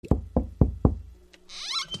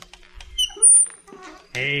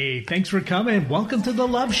Hey, thanks for coming. Welcome to the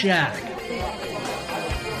Love Shack.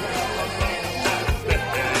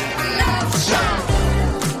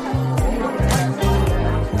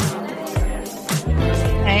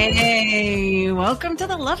 Hey, welcome to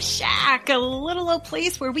the Love Shack, a little old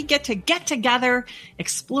place where we get together,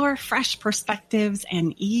 explore fresh perspectives,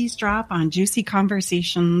 and eavesdrop on juicy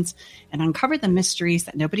conversations and uncover the mysteries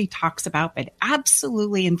that nobody talks about but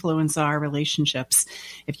absolutely influence our relationships.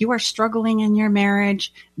 If you are struggling in your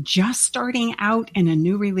marriage, just starting out in a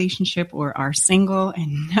new relationship, or are single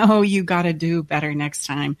and know you got to do better next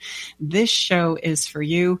time, this show is for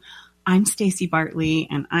you. I'm Stacey Bartley,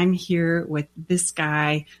 and I'm here with this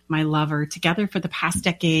guy, my lover. Together for the past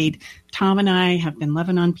decade, Tom and I have been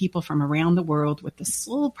loving on people from around the world with the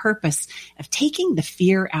sole purpose of taking the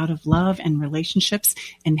fear out of love and relationships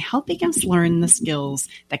and helping us learn the skills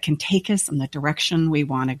that can take us in the direction we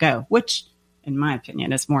want to go, which, in my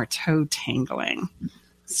opinion, is more toe tangling.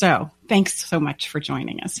 So thanks so much for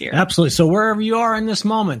joining us here. Absolutely. So wherever you are in this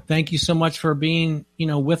moment, thank you so much for being,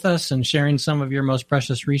 with us and sharing some of your most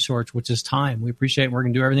precious resource, which is time. We appreciate it. We're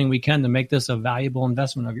going to do everything we can to make this a valuable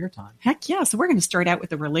investment of your time. Heck yeah. So we're going to start out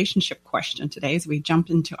with a relationship question today as we jump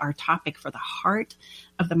into our topic for the heart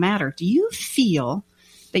of the matter. Do you feel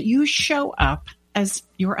that you show up as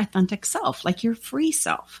your authentic self, like your free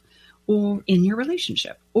self, or in your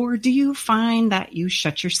relationship? Or do you find that you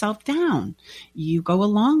shut yourself down? You go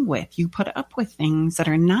along with, you put up with things that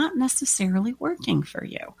are not necessarily working for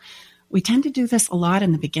you. We tend to do this a lot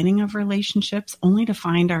in the beginning of relationships, only to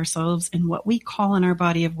find ourselves in what we call in our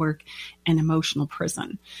body of work an emotional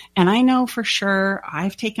prison. And I know for sure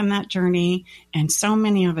I've taken that journey, and so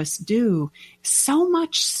many of us do, so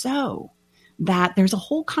much so that there's a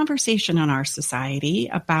whole conversation in our society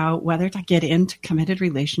about whether to get into committed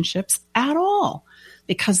relationships at all,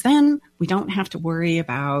 because then we don't have to worry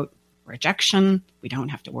about rejection. We don't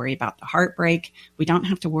have to worry about the heartbreak. We don't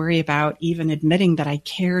have to worry about even admitting that I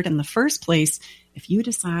cared in the first place if you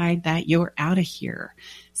decide that you're out of here.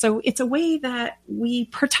 So it's a way that we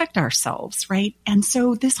protect ourselves, right? And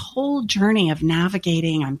so this whole journey of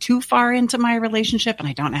navigating, I'm too far into my relationship and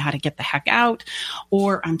I don't know how to get the heck out,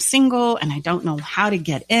 or I'm single and I don't know how to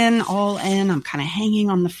get all in, I'm kind of hanging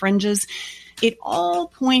on the fringes. It all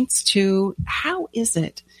points to, how is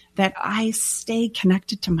it that I stay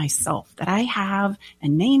connected to myself, that I have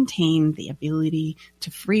and maintain the ability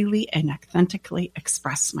to freely and authentically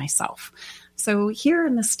express myself? So here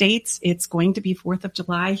in the States, it's going to be 4th of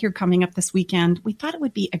July here coming up this weekend. We thought it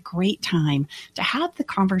would be a great time to have the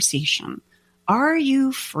conversation. Are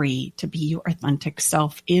you free to be your authentic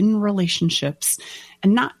self in relationships,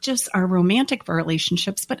 and not just our romantic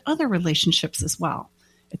relationships, but other relationships as well?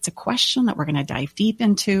 It's a question that we're going to dive deep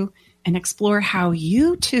into and explore how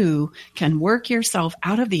you too can work yourself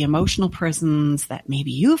out of the emotional prisons that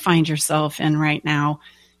maybe you find yourself in right now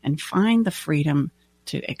and find the freedom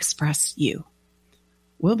to express you.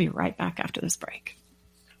 We'll be right back after this break.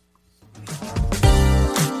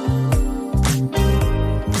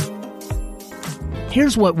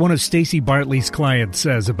 Here's what one of Stacey Bartley's clients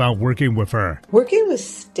says about working with her. Working with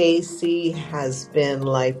Stacey has been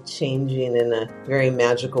life-changing in a very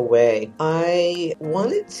magical way. I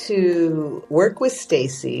wanted to work with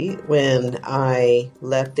Stacey when I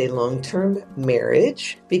left a long-term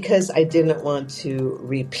marriage because I didn't want to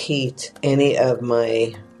repeat any of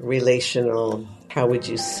my relational, how would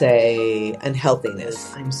you say,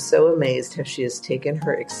 unhealthiness. I'm so amazed how she has taken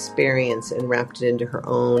her experience and wrapped it into her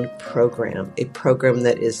own program, a program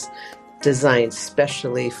that is designed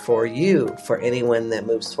specially for you, for anyone that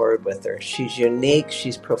moves forward with her. She's unique,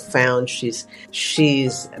 she's profound, she's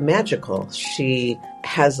magical. She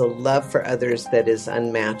has a love for others that is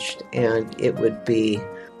unmatched, and it would be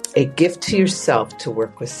a gift to yourself to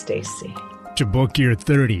work with Stacey. To book your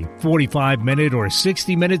 30, 45-minute, or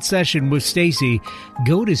 60-minute session with Stacey,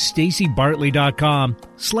 go to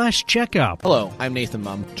staceybartley.com/checkup. Hello, I'm Nathan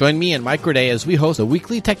Mum. Join me and Mike Roday as we host a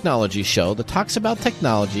weekly technology show that talks about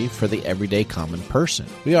technology for the everyday common person.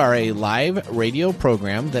 We are a live radio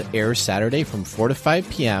program that airs Saturday from 4 to 5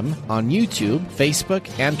 p.m. on YouTube, Facebook,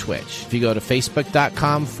 and Twitch. If you go to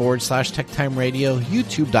facebook.com/TechTimeRadio,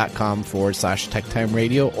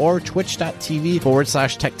 youtube.com/TechTimeRadio, or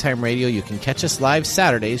twitch.tv/TechTimeRadio, you can catch us live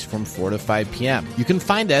Saturdays from 4 to 5 p.m. You can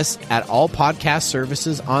find us at all podcast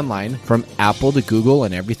services online, from Apple to Google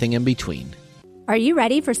and everything in between. Are you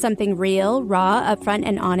ready for something real, raw, upfront,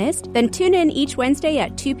 and honest? Then tune in each Wednesday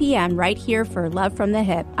at 2 p.m. right here for Love from the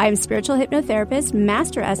Hip. I am spiritual hypnotherapist,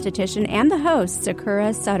 master esthetician, and the host,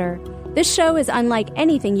 Sakura Sutter. This show is unlike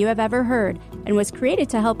anything you have ever heard. and was created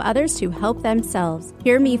to help others to help themselves.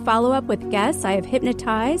 Hear me follow up with guests I have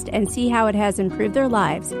hypnotized and see how it has improved their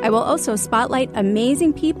lives. I will also spotlight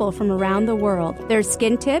amazing people from around the world, their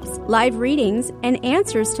skin tips, live readings, and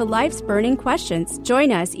answers to life's burning questions.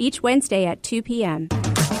 Join us each Wednesday at 2 p.m.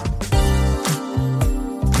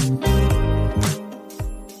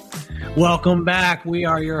 Welcome back. We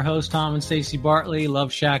are your hosts, Tom and Stacey Bartley,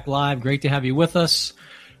 Love Shack Live. Great to have you with us.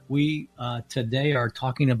 We today are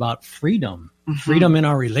talking about freedom, freedom in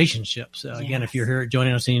our relationships. Again, if you're here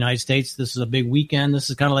joining us in the United States, this is a big weekend. This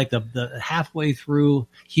is kind of like the halfway through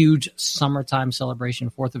huge summertime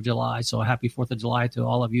celebration, 4th of July. So happy 4th of July to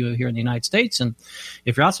all of you here in the United States. And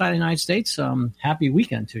if you're outside the United States, happy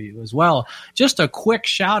weekend to you as well. Just a quick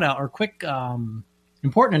shout out or quick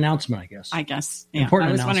important announcement, I guess. Yeah.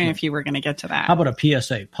 I was wondering if you were going to get to that. How about a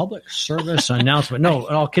PSA, public service announcement? No,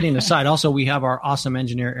 all kidding aside. Also, we have our awesome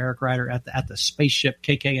engineer, Eric Ryder, at the spaceship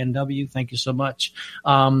KKNW. Thank you so much.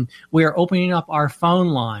 We are opening up our phone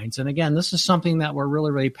lines. And again, this is something that we're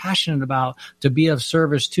really, really passionate about, to be of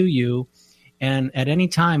service to you. And at any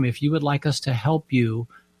time, if you would like us to help you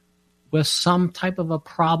with some type of a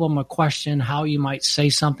problem, a question, how you might say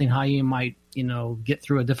something, how you might get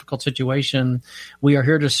through a difficult situation. We are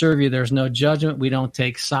here to serve you. There's no judgment. We don't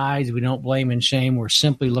take sides. We don't blame and shame. We're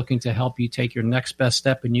simply looking to help you take your next best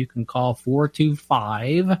step. And you can call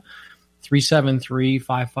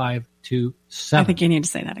 425-373-5527. I think you need to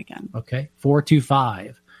say that again. Okay.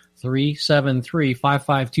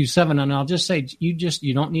 425-373-5527. And I'll just say, you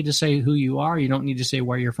don't need to say who you are. You don't need to say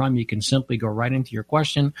where you're from. You can simply go right into your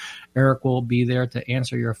question. Eric will be there to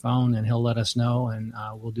answer your phone, and he'll let us know, and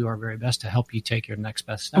we'll do our very best to help you take your next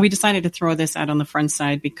best step. We decided to throw this out on the front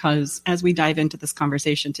side because as we dive into this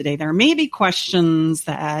conversation today, there may be questions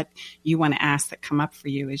that you want to ask that come up for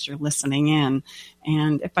you as you're listening in.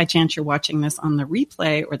 And if by chance you're watching this on the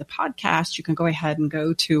replay or the podcast, you can go ahead and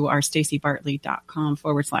go to our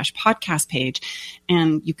staceybartley.com/podcast page,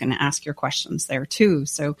 and you can ask your questions there too.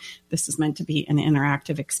 So this is meant to be an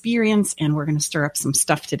interactive experience, and we're going to stir up some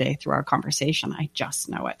stuff today through our conversation. I just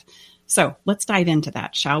know it. So let's dive into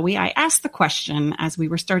that, shall we? I asked the question as we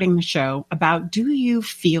were starting the show about, do you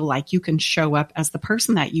feel like you can show up as the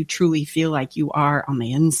person that you truly feel like you are on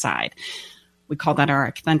the inside? We call that our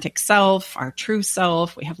authentic self, our true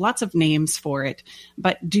self. We have lots of names for it.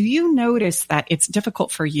 But do you notice that it's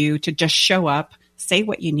difficult for you to just show up, say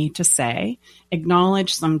what you need to say,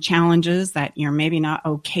 acknowledge some challenges that you're maybe not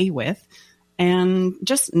okay with, and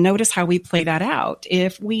just notice how we play that out?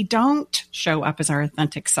 If we don't show up as our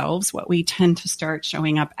authentic selves, what we tend to start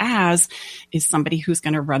showing up as is somebody who's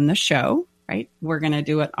going to run the show. Right? We're going to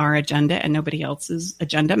do it our agenda and nobody else's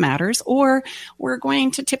agenda matters, or we're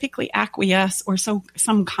going to typically acquiesce, or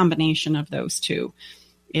some combination of those two.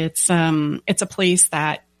 It's a place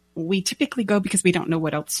that we typically go because we don't know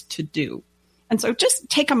what else to do. And so just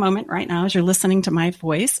take a moment right now as you're listening to my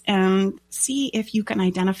voice and see if you can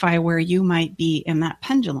identify where you might be in that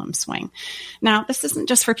pendulum swing. Now, this isn't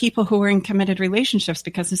just for people who are in committed relationships,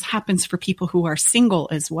 because this happens for people who are single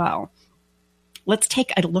as well. Let's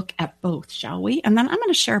take a look at both, shall we? And then I'm going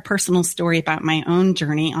to share a personal story about my own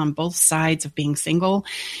journey on both sides of being single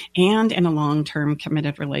and in a long-term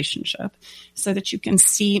committed relationship, so that you can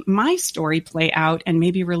see my story play out and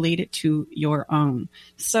maybe relate it to your own.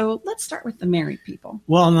 So let's start with the married people.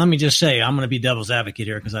 Well, let me just say, I'm going to be devil's advocate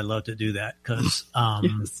here because I love to do that, because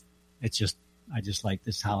Yes. I just like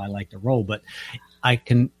this, how I like to roll. But I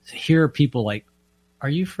can hear people like, are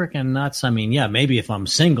you freaking nuts? I mean, yeah, maybe if I'm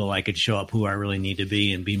single, I could show up who I really need to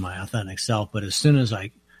be and be my authentic self. But as soon as I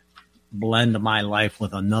blend my life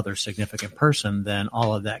with another significant person, then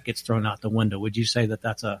all of that gets thrown out the window. Would you say that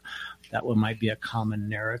that might be a common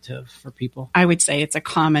narrative for people? I would say it's a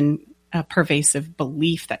common, pervasive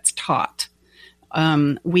belief that's taught.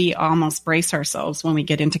 We almost brace ourselves when we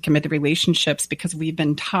get into committed relationships because we've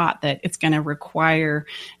been taught that it's going to require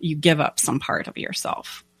you give up some part of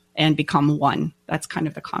yourself and become one. That's kind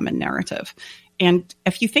of the common narrative. And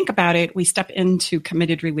if you think about it, we step into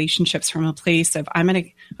committed relationships from a place of, I'm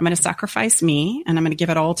going to sacrifice me and I'm going to give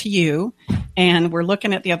it all to you. And we're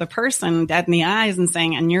looking at the other person dead in the eyes and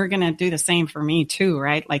saying, and you're going to do the same for me too,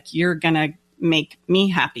 right? Like, you're going to make me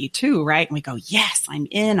happy too, right? And we go, yes, I'm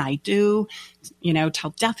in, I do, till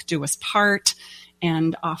death do us part.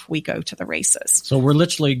 And off we go to the races. So we're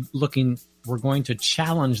literally we're going to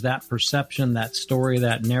challenge that perception, that story,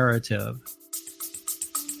 that narrative.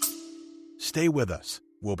 Stay with us.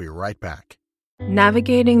 We'll be right back.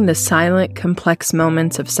 Navigating the silent, complex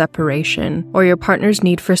moments of separation or your partner's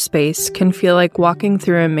need for space can feel like walking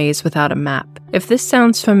through a maze without a map. If this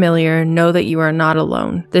sounds familiar, know that you are not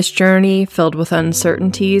alone. This journey, filled with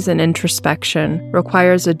uncertainties and introspection,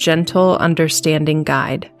 requires a gentle, understanding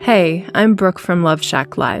guide. Hey, I'm Brooke from Love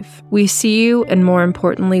Shack Live. We see you, and more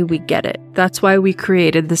importantly, we get it. That's why we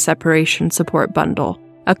created the Separation Support Bundle,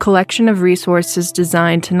 a collection of resources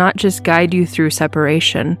designed to not just guide you through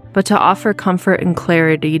separation, but to offer comfort and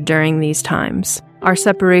clarity during these times. Our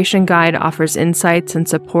separation guide offers insights and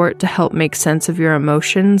support to help make sense of your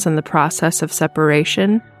emotions and the process of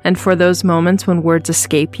separation. And for those moments when words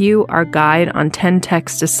escape you, our guide on 10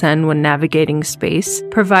 texts to send when navigating space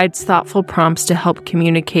provides thoughtful prompts to help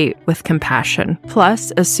communicate with compassion,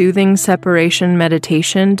 plus a soothing separation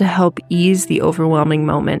meditation to help ease the overwhelming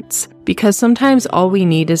moments. Because sometimes all we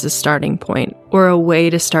need is a starting point, or a way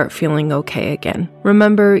to start feeling okay again.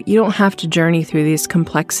 Remember, you don't have to journey through these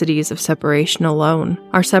complexities of separation alone.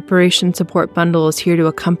 Our Separation Support Bundle is here to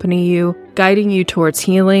accompany you, guiding you towards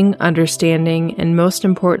healing, understanding, and most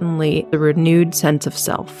importantly, the renewed sense of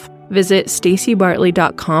self. Visit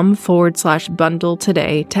stacybartley.com/bundle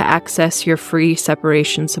today to access your free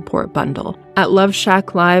separation support bundle. At Love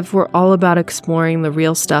Shack Live, we're all about exploring the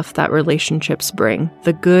real stuff that relationships bring,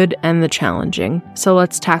 the good and the challenging. So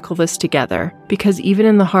let's tackle this together, because even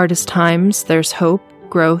in the hardest times, there's hope,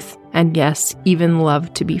 growth, and yes, even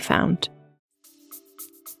love to be found.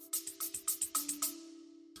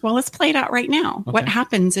 Well, let's play it out right now. Okay. What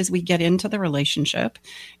happens is we get into the relationship,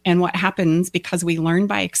 and what happens because we learn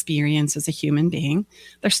by experience as a human being,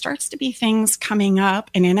 there starts to be things coming up,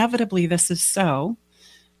 and inevitably this is so,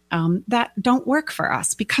 that don't work for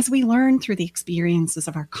us because we learn through the experiences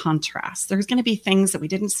of our contrast. There's going to be things that we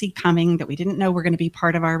didn't see coming, that we didn't know were going to be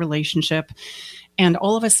part of our relationship. And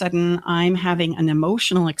all of a sudden, I'm having an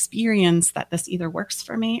emotional experience that this either works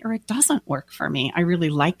for me or it doesn't work for me. I really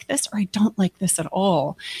like this or I don't like this at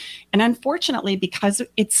all. And unfortunately, because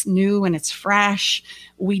it's new and it's fresh,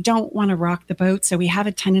 we don't want to rock the boat. So we have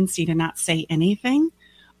a tendency to not say anything,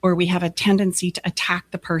 or we have a tendency to attack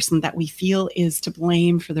the person that we feel is to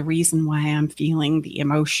blame for the reason why I'm feeling the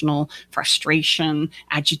emotional frustration,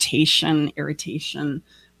 agitation, irritation,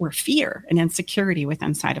 or fear and insecurity within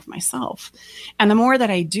inside of myself. And the more that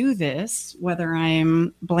I do this, whether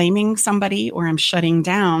I'm blaming somebody or I'm shutting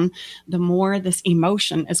down, the more this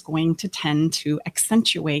emotion is going to tend to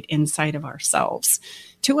accentuate inside of ourselves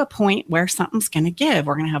to a point where something's going to give.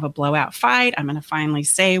 We're going to have a blowout fight. I'm going to finally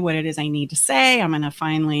say what it is I need to say. I'm going to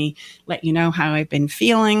finally let you know how I've been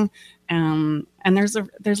feeling. And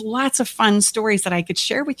there's lots of fun stories that I could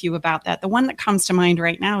share with you about that. The one that comes to mind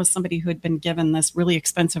right now is somebody who had been given this really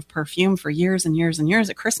expensive perfume for years and years and years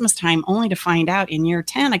at Christmas time, only to find out in year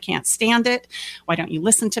 10, I can't stand it. Why don't you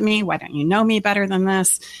listen to me? Why don't you know me better than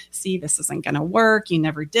this? See, this isn't going to work. You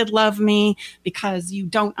never did love me because you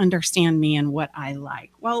don't understand me and what I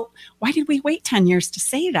like. Well, why did we wait 10 years to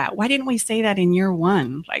say that? Why didn't we say that in year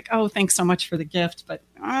 1? Like, oh, thanks so much for the gift, but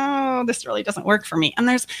oh, this really doesn't work for me. And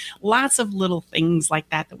there's lots of little things like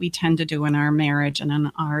that we tend to do in our marriage and in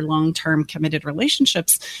our long-term committed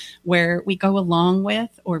relationships where we go along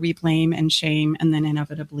with or we blame and shame, and then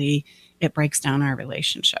inevitably it breaks down our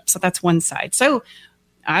relationship. So that's one side. So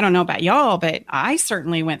I don't know about y'all, but I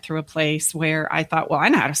certainly went through a place where I thought, well, I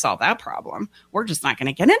know how to solve that problem. We're just not going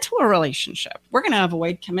to get into a relationship. We're going to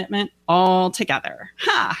avoid commitment altogether.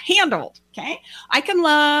 Handled. Okay. I can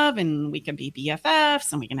love and we can be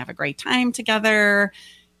BFFs and we can have a great time together.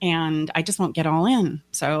 And I just won't get all in.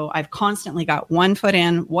 So I've constantly got one foot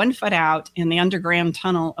in, one foot out in the underground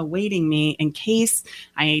tunnel awaiting me in case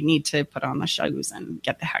I need to put on the shoes and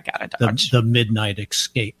get the heck out of Dodge. The midnight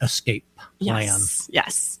escape plan.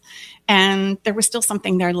 Yes. And there was still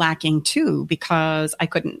something there lacking too, because I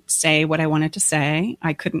couldn't say what I wanted to say.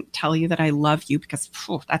 I couldn't tell you that I love you because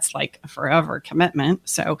that's like a forever commitment.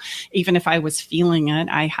 So even if I was feeling it,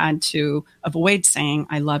 I had to avoid saying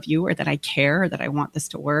I love you or that I care or that I want this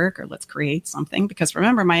to work or let's create something. Because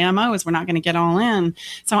remember, my MO is we're not going to get all in.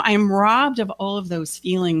 So I'm robbed of all of those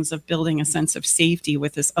feelings of building a sense of safety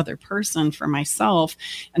with this other person for myself.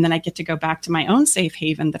 And then I get to go back to my own safe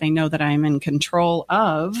haven that I know that I'm in control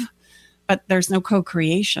of. But there's no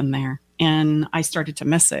co-creation there. And I started to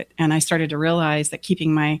miss it. And I started to realize that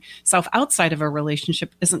keeping myself outside of a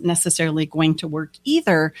relationship isn't necessarily going to work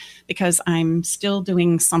either, because I'm still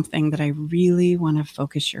doing something that I really want to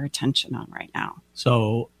focus your attention on right now.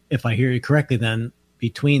 So if I hear you correctly, then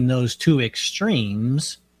between those two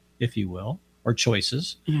extremes, if you will, or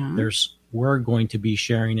choices, we're going to be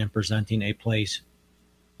sharing and presenting a place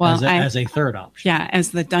as a third option. Yeah,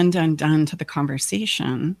 as the done to the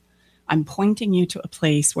conversation. I'm pointing you to a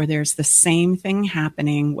place where there's the same thing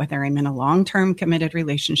happening, whether I'm in a long-term committed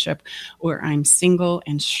relationship or I'm single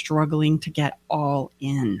and struggling to get all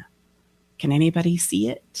in. Can anybody see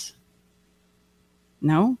it?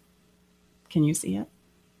 No? Can you see it?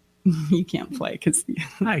 You can't play because the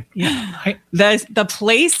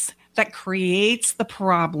place that creates the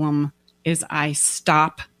problem is I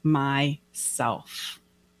stop myself.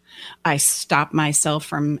 I stop myself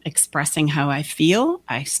from expressing how I feel.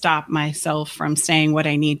 I stop myself from saying what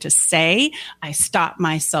I need to say. I stop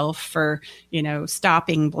myself for,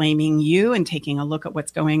 stopping blaming you and taking a look at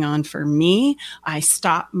what's going on for me. I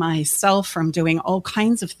stop myself from doing all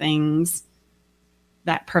kinds of things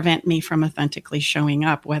that prevent me from authentically showing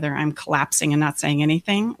up, whether I'm collapsing and not saying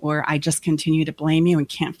anything, or I just continue to blame you and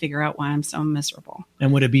can't figure out why I'm so miserable.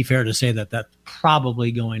 And would it be fair to say that that's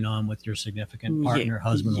probably going on with your significant partner,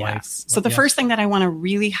 husband, wife? So the first thing that I want to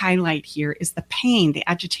really highlight here is the pain, the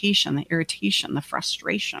agitation, the irritation, the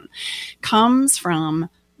frustration comes from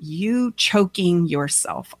you choking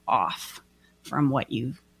yourself off from what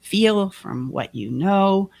you feel, from what you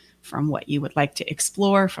know, from what you would like to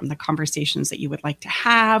explore, from the conversations that you would like to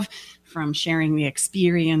have, from sharing the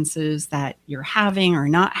experiences that you're having or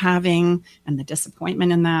not having, and the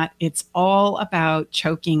disappointment in that. It's all about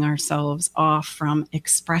choking ourselves off from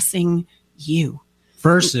expressing you.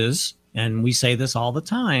 Versus, and we say this all the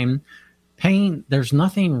time, pain, there's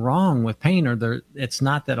nothing wrong with pain, it's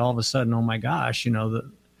not that all of a sudden, oh my gosh,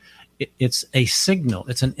 it's a signal,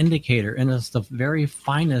 it's an indicator, and it's the very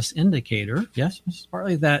finest indicator. Yes, Mrs.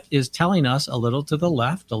 Bartley, that is telling us a little to the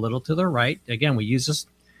left, a little to the right. Again, we use this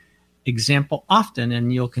example often,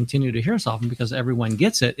 and you'll continue to hear us often because everyone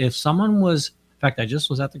gets it. If someone was, in fact, I just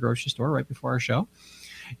was at the grocery store right before our show,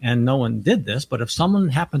 and no one did this, but if someone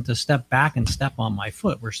happened to step back and step on my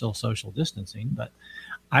foot, we're still social distancing, but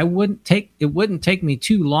it wouldn't take me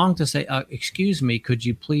too long to say, excuse me, could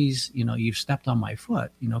you please, you've stepped on my foot,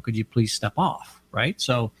 could you please step off, right?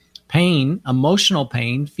 So pain, emotional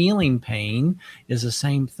pain, feeling pain is the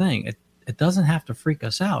same thing. It doesn't have to freak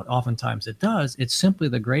us out. Oftentimes it does. It's simply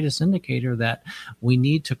the greatest indicator that we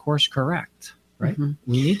need to course correct, right? Mm-hmm.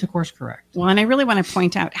 We need to course correct. Well, and I really want to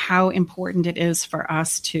point out how important it is for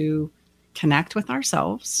us to connect with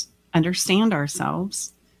ourselves, understand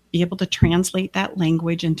ourselves, be able to translate that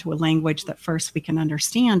language into a language that first we can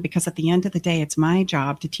understand, because at the end of the day, it's my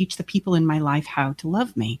job to teach the people in my life how to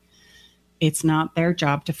love me. It's not their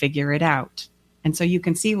job to figure it out. And so you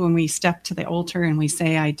can see when we step to the altar and we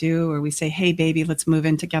say, I do, or we say, hey, baby, let's move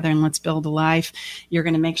in together and let's build a life. You're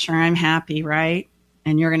going to make sure I'm happy, right?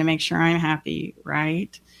 And you're going to make sure I'm happy,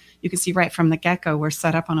 right? You can see right from the get-go, we're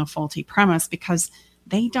set up on a faulty premise because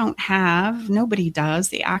nobody does,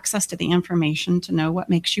 the access to the information to know what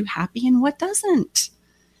makes you happy and what doesn't.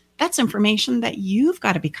 That's information that you've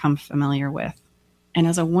got to become familiar with. And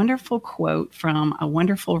as a wonderful quote from a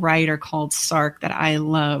wonderful writer called Sark that I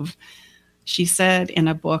love, she said in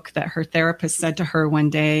a book that her therapist said to her one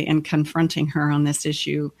day in confronting her on this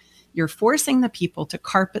issue, you're forcing the people to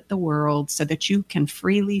carpet the world so that you can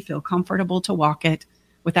freely feel comfortable to walk it,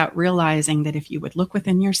 without realizing that if you would look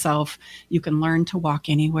within yourself, you can learn to walk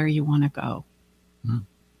anywhere you want to go. Mm.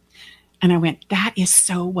 And I went, that is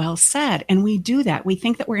so well said. And we do that. We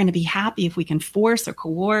think that we're going to be happy if we can force or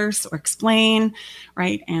coerce or explain,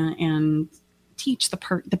 right? And teach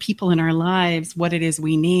the people in our lives what it is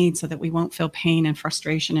we need so that we won't feel pain and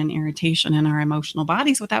frustration and irritation in our emotional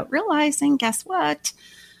bodies without realizing, guess what?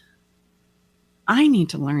 I need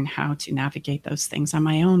to learn how to navigate those things on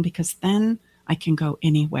my own, because then I can go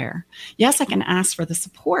anywhere. Yes, I can ask for the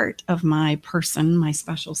support of my person, my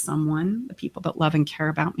special someone, the people that love and care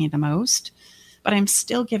about me the most, but I'm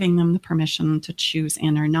still giving them the permission to choose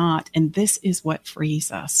in or not. And this is what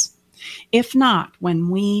frees us. If not, when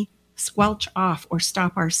we squelch off or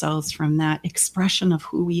stop ourselves from that expression of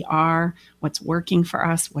who we are, what's working for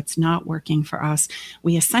us, what's not working for us,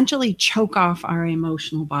 we essentially choke off our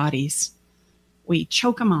emotional bodies. We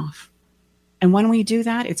choke them off. And when we do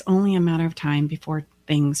that, it's only a matter of time before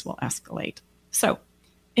things will escalate. So,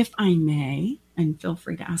 if I may, and feel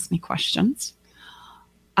free to ask me questions,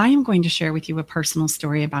 I am going to share with you a personal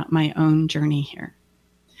story about my own journey here.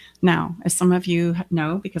 Now, as some of you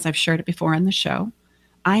know, because I've shared it before on the show,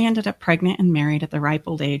 I ended up pregnant and married at the ripe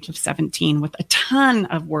old age of 17 with a ton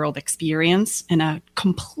of world experience and a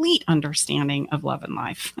complete understanding of love and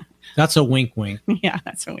life. That's a wink, wink. Yeah,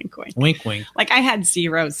 that's a wink, wink. Wink, wink. Like I had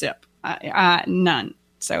zero zip. None.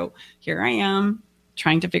 So here I am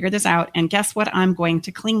trying to figure this out. And guess what I'm going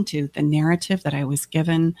to cling to? The narrative that I was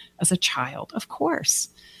given as a child, of course.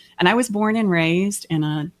 And I was born and raised in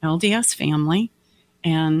an LDS family.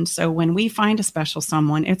 And so when we find a special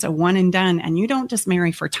someone, it's a one and done. And you don't just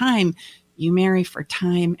marry for time, you marry for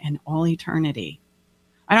time and all eternity.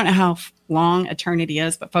 I don't know how long eternity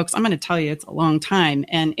is, but folks, I'm going to tell you it's a long time,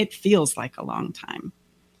 and it feels like a long time.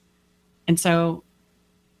 And so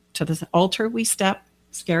to the altar we step,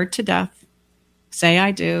 scared to death, say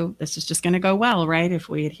I do. This is just going to go well, right? If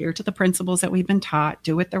we adhere to the principles that we've been taught,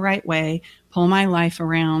 do it the right way, pull my life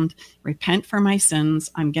around, repent for my sins,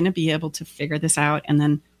 I'm going to be able to figure this out, and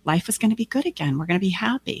then life is going to be good again. We're going to be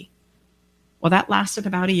happy. Well, that lasted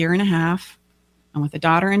about a year and a half. And with a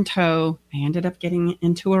daughter in tow, I ended up getting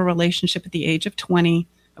into a relationship at the age of 20.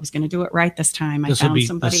 I was going to do it right this time. This would be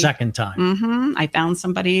the second time. I found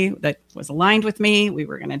somebody that was aligned with me. We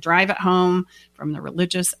were going to drive it home from the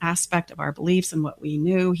religious aspect of our beliefs and what we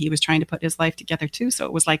knew. He was trying to put his life together too. So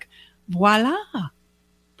it was like, voila,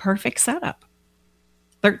 perfect setup.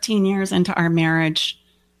 13 years into our marriage,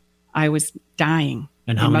 I was dying.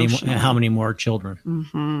 And how many more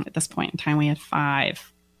children? At this point in time, we had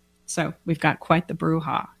 5. So we've got quite the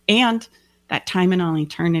brouhaha. And that time in all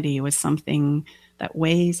eternity was something that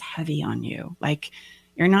weighs heavy on you. Like,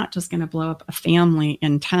 you're not just going to blow up a family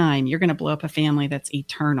in time. You're going to blow up a family that's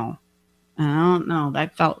eternal. And I don't know.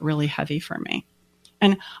 That felt really heavy for me.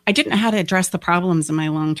 And I didn't know how to address the problems in my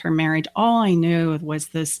long-term marriage. All I knew was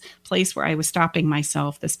this place where I was stopping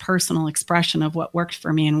myself, this personal expression of what worked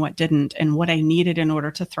for me and what didn't, and what I needed in order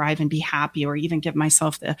to thrive and be happy, or even give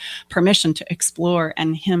myself the permission to explore,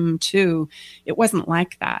 and him too. It wasn't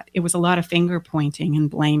like that. It was a lot of finger pointing and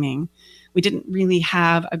blaming. We didn't really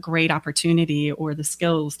have a great opportunity or the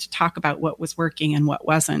skills to talk about what was working and what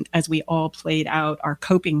wasn't, as we all played out our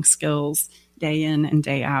coping skills day in and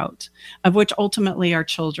day out, of which ultimately our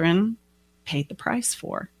children paid the price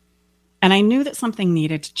for. And I knew that something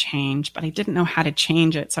needed to change, but I didn't know how to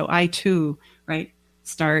change it. So I too,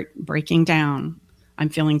 start breaking down. I'm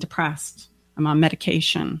feeling depressed. I'm on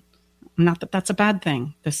medication. Not that that's a bad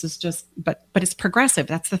thing. This is just, but it's progressive.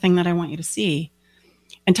 That's the thing that I want you to see.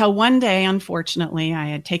 Until one day, unfortunately, I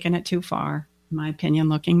had taken it too far, in my opinion,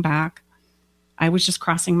 looking back. I was just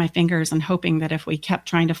crossing my fingers and hoping that if we kept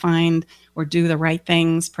trying to find or do the right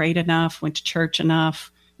things, prayed enough, went to church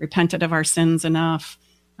enough, repented of our sins enough,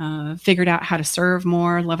 figured out how to serve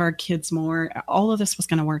more, love our kids more, all of this was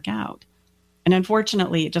going to work out. And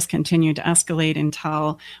unfortunately, it just continued to escalate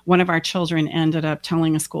until one of our children ended up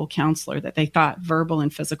telling a school counselor that they thought verbal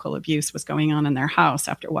and physical abuse was going on in their house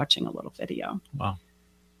after watching a little video. Wow.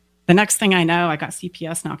 The next thing I know, I got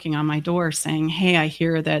CPS knocking on my door saying, hey, I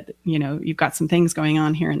hear that, you've got some things going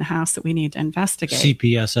on here in the house that we need to investigate.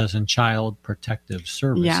 CPS as in Child Protective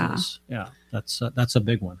Services. Yeah. That's a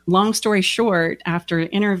big one. Long story short, after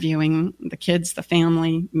interviewing the kids, the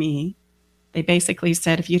family, me, they basically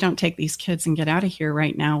said, if you don't take these kids and get out of here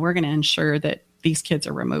right now, we're going to ensure that these kids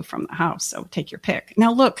are removed from the house. So take your pick.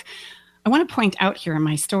 Now, look, I want to point out here in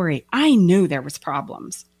my story, I knew there was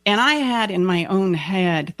problems. And I had in my own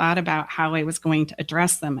head thought about how I was going to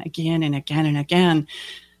address them again and again and again.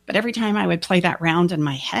 But every time I would play that round in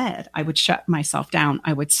my head, I would shut myself down.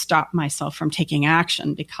 I would stop myself from taking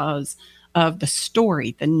action because of the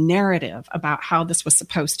story, the narrative about how this was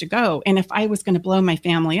supposed to go. And if I was going to blow my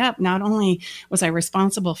family up, not only was I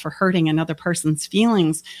responsible for hurting another person's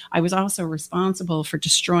feelings, I was also responsible for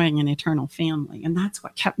destroying an eternal family. And that's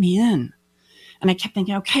what kept me in. And I kept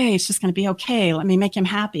thinking, okay, it's just going to be okay. Let me make him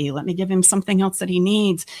happy. Let me give him something else that he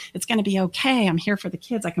needs. It's going to be okay. I'm here for the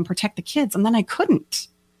kids. I can protect the kids. And then I couldn't.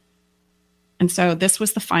 And so this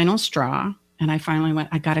was the final straw. And I finally went,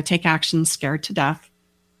 I got to take action, scared to death.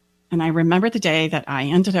 And I remember the day that I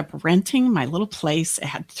ended up renting my little place. It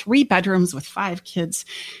had 3 bedrooms with 5 kids.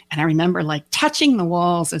 And I remember touching the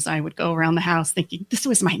walls as I would go around the house thinking, this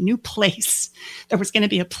was my new place. There was going to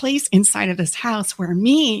be a place inside of this house where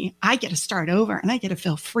I get to start over and I get to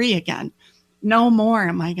feel free again. No more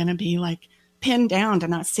am I going to be pinned down to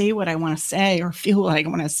not say what I want to say or feel like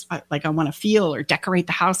I want to feel, or decorate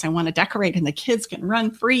the house I want to decorate, and the kids can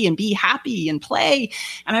run free and be happy and play.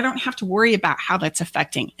 And I don't have to worry about how that's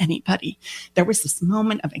affecting anybody. There was this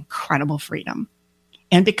moment of incredible freedom.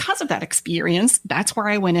 And because of that experience, that's where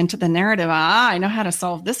I went into the narrative. I know how to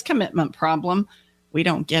solve this commitment problem. We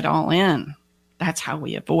don't get all in. That's how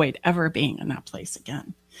we avoid ever being in that place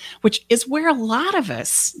again, which is where a lot of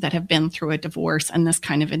us that have been through a divorce and this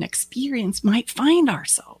kind of an experience might find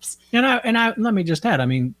ourselves. And I let me just add,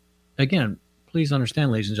 again, please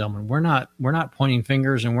understand, ladies and gentlemen, we're not pointing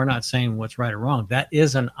fingers and we're not saying what's right or wrong. That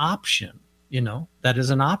is an option, that is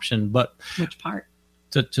an option. But which part?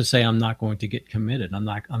 To say I'm not going to get committed. I'm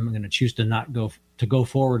going to choose to not go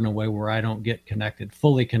forward in a way where I don't get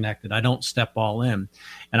fully connected. I don't step all in.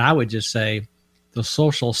 And I would just say, the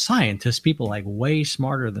social scientists, people like way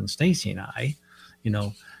smarter than Stacy and I,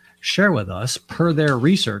 share with us per their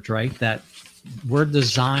research, right, that we're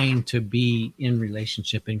designed to be in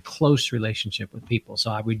close relationship with people.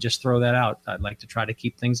 So I would just throw that out. I'd like to try to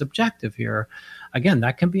keep things objective here. Again,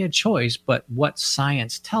 that can be a choice, but what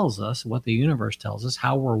science tells us, what the universe tells us,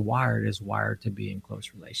 how we're wired is wired to be in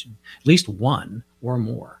close relation, at least one or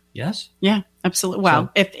more. Yes? Yeah, absolutely.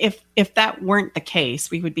 Well, if that weren't the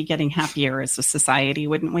case, we would be getting happier as a society,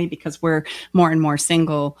 wouldn't we? Because we're more and more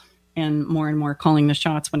single and more calling the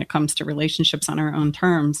shots when it comes to relationships on our own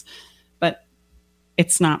terms. But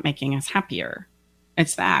it's not making us happier.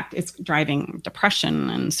 It's driving depression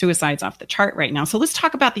and suicides off the chart right now. So let's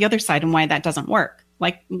talk about the other side and why that doesn't work.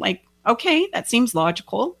 Okay, that seems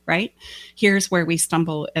logical, right? Here's where we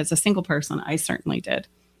stumble as a single person. I certainly did.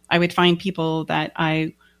 I would find people that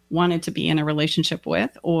I wanted to be in a relationship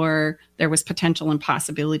with, or there was potential and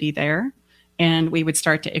possibility there. And we would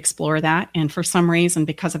start to explore that. And for some reason,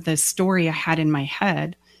 because of this story I had in my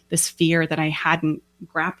head, this fear that I hadn't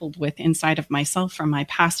grappled with inside of myself from my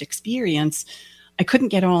past experience, I couldn't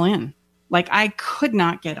get all in. I could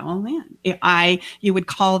not get all in. You would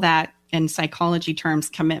call that in psychology terms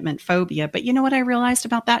commitment phobia. But you know what I realized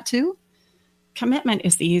about that too? Commitment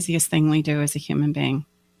is the easiest thing we do as a human being.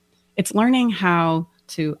 It's learning how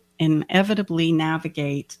to inevitably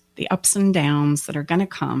navigate the ups and downs that are going to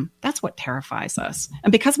come. That's what terrifies us.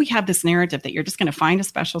 And because we have this narrative that you're just going to find a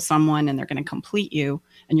special someone and they're going to complete you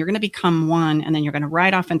and you're going to become one and then you're going to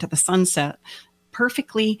ride off into the sunset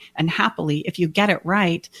perfectly and happily if you get it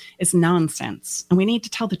right, is nonsense. And we need to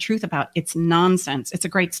tell the truth about it's nonsense. It's a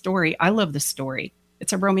great story. I love this story.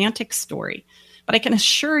 It's a romantic story. But I can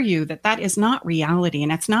assure you that that is not reality.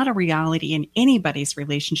 And that's not a reality in anybody's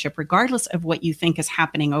relationship, regardless of what you think is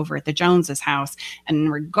happening over at the Joneses' house.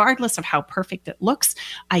 And regardless of how perfect it looks,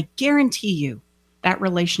 I guarantee you that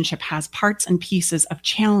relationship has parts and pieces of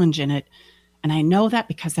challenge in it. And I know that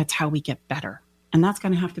because that's how we get better. And that's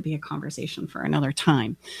going to have to be a conversation for another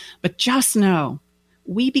time. But just know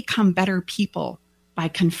we become better people by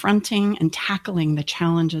confronting and tackling the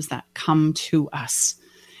challenges that come to us.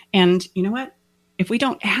 And you know what? If we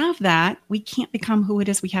don't have that, we can't become who it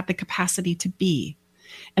is we have the capacity to be.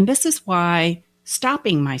 And this is why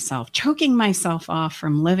stopping myself, choking myself off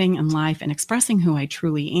from living in life and expressing who I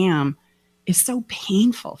truly am is so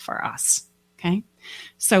painful for us. Okay.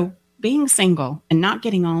 So being single and not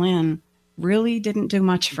getting all in really didn't do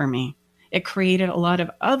much for me. It created a lot of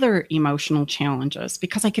other emotional challenges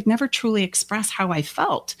because I could never truly express how I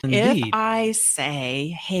felt. Indeed. If I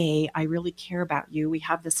say, hey, I really care about you, we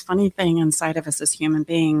have this funny thing inside of us as human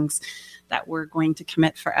beings that we're going to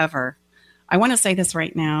commit forever. I want to say this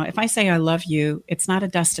right now. If I say I love you, it's not a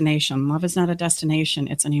destination. Love is not a destination.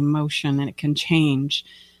 It's an emotion, and it can change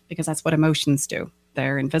because that's what emotions do.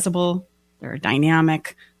 They're invisible, they're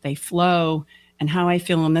dynamic, they flow. And how I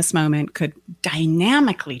feel in this moment could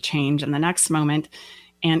dynamically change in the next moment.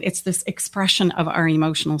 And it's this expression of our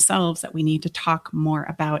emotional selves that we need to talk more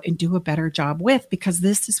about and do a better job with, because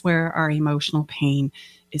this is where our emotional pain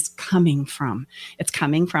is coming from. It's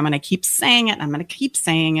coming from, and I keep saying it, and I'm going to keep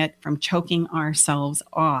saying it, from choking ourselves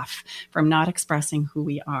off, from not expressing who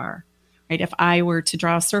we are. Right? If I were to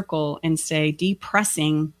draw a circle and say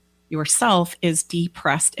depressing yourself is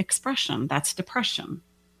depressed expression, that's depression.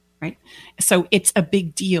 Right? So it's a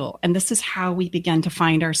big deal. And this is how we begin to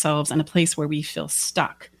find ourselves in a place where we feel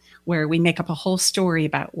stuck, where we make up a whole story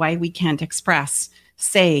about why we can't express,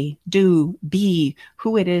 say, do, be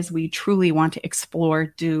who it is we truly want to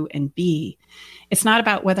explore, do, and be. It's not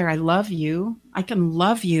about whether I love you. I can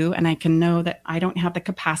love you, and I can know that I don't have the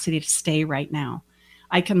capacity to stay right now.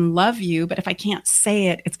 I can love you, but if I can't say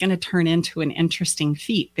it, it's going to turn into an interesting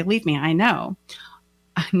feat. Believe me, I know.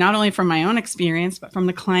 Not only from my own experience, but from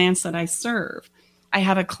the clients that I serve. I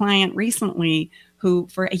have a client recently who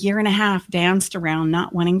for a year and a half danced around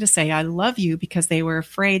not wanting to say, I love you, because they were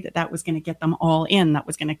afraid that that was going to get them all in, that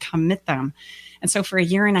was going to commit them. And so for a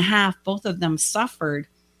year and a half, both of them suffered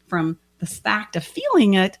from the fact of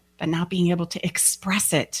feeling it, but not being able to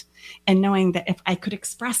express it. And knowing that if I could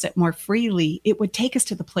express it more freely, it would take us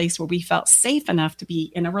to the place where we felt safe enough to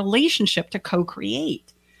be in a relationship to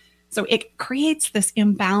co-create. So it creates this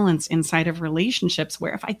imbalance inside of relationships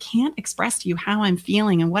where if I can't express to you how I'm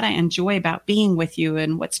feeling and what I enjoy about being with you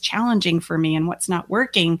and what's challenging for me and what's not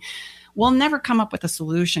working, we'll never come up with a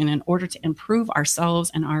solution in order to improve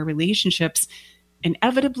ourselves and our relationships.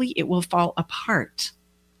 Inevitably, it will fall apart.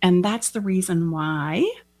 And that's the reason why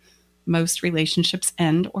most relationships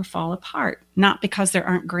end or fall apart. Not because there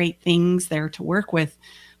aren't great things there to work with,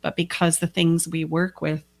 but because the things we work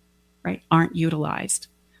with, right, aren't utilized.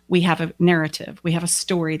 We have a narrative. We have a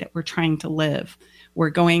story that we're trying to live. We're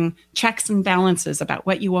going checks and balances about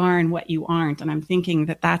what you are and what you aren't. And I'm thinking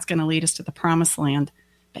that that's going to lead us to the promised land.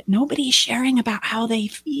 But nobody's sharing about how they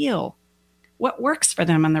feel, what works for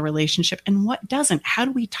them in the relationship and what doesn't. How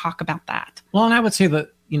do we talk about that? Well, and I would say that,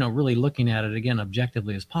 really looking at it again,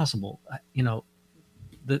 objectively as possible,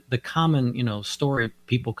 the common, story,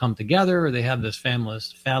 people come together, or they have this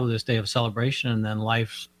fabulous day of celebration, and then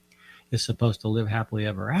life is supposed to live happily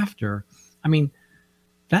ever after. I mean,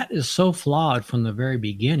 that is so flawed from the very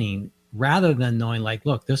beginning, rather than knowing like,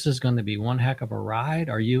 look, this is going to be one heck of a ride.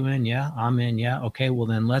 Are you in? Yeah, I'm in. Yeah. Okay. Well,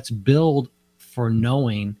 then let's build for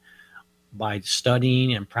knowing by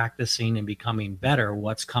studying and practicing and becoming better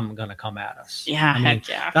what's going to come at us. Yeah. I mean, heck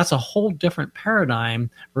yeah. That's a whole different paradigm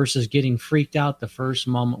versus getting freaked out the first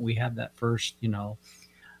moment we have that first,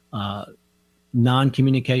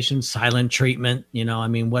 non-communication, silent treatment,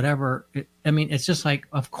 whatever. It's just like,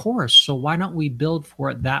 of course. So why don't we build for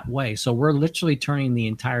it that way? So we're literally turning the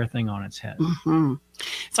entire thing on its head. Mm-hmm.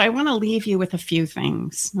 So I want to leave you with a few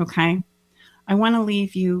things. Okay. I want to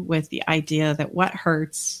leave you with the idea that what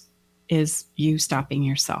hurts is you stopping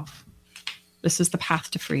yourself. This is the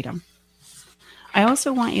path to freedom. I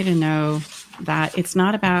also want you to know that it's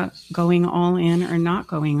not about going all in or not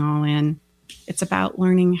going all in. It's about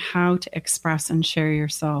learning how to express and share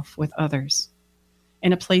yourself with others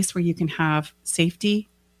in a place where you can have safety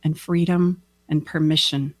and freedom and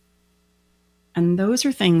permission. And those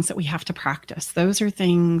are things that we have to practice. Those are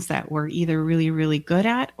things that we're either really, really good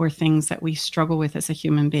at or things that we struggle with as a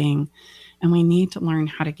human being. And we need to learn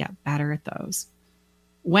how to get better at those.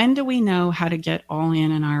 When do we know how to get all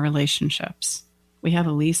in our relationships? We have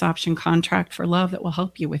a lease option contract for love that will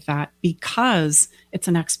help you with that, because it's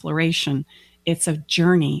an exploration. It's a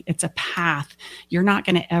journey. It's a path. You're not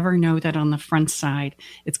going to ever know that on the front side.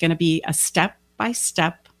 It's going to be a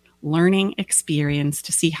step-by-step learning experience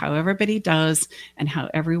to see how everybody does and how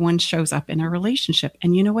everyone shows up in a relationship.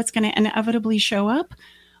 And you know what's going to inevitably show up?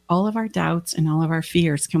 All of our doubts and all of our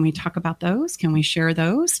fears. Can we talk about those? Can we share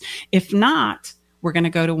those? If not, we're going to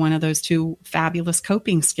go to one of those two fabulous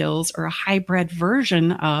coping skills, or a hybrid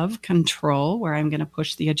version of control, where I'm going to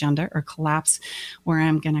push the agenda, or collapse, where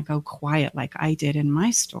I'm going to go quiet, like I did in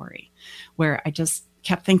my story, where I just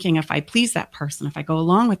kept thinking, if I please that person, if I go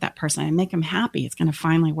along with that person and make them happy, it's going to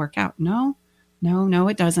finally work out. No,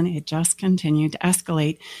 it doesn't. It just continued to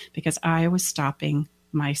escalate because I was stopping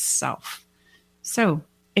myself. So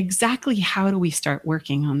exactly how do we start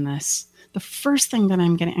working on this? The first thing that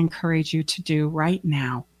I'm going to encourage you to do right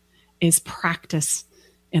now is practice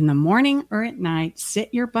in the morning or at night.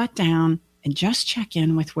 Sit your butt down and just check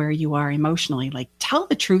in with where you are emotionally. Like, tell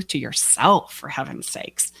the truth to yourself, for heaven's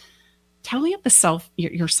sakes. Tell yourself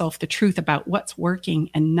the truth about what's working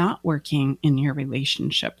and not working in your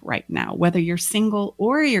relationship right now, whether you're single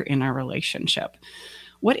or you're in a relationship.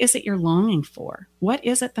 What is it you're longing for? What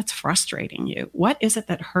is it that's frustrating you? What is it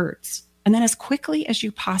that hurts? And then as quickly as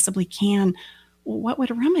you possibly can, what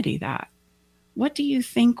would remedy that? What do you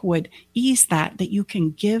think would ease that you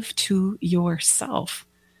can give to yourself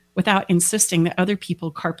without insisting that other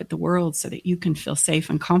people carpet the world so that you can feel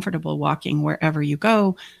safe and comfortable walking wherever you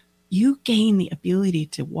go? You gain the ability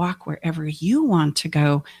to walk wherever you want to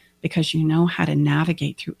go because you know how to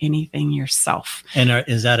navigate through anything yourself. And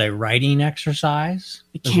is that a writing exercise?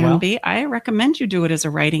 It can be. I recommend you do it as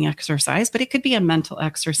a writing exercise, but it could be a mental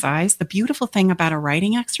exercise. The beautiful thing about a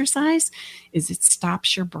writing exercise is it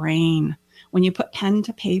stops your brain. When you put pen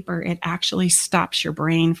to paper, it actually stops your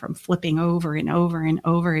brain from flipping over and over and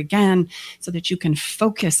over again so that you can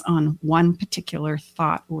focus on one particular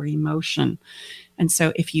thought or emotion. And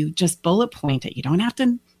so if you just bullet point it, you don't have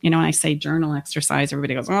to, when I say journal exercise,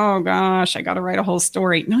 everybody goes, oh gosh, I got to write a whole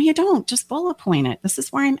story. No, you don't. Just bullet point it. This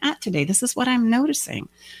is where I'm at today. This is what I'm noticing.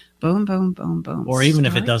 Boom, boom, boom, boom. Or even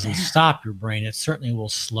if it doesn't stop your brain, it certainly will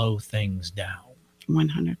slow things down.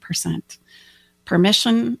 100%.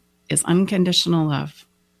 Permission is unconditional love.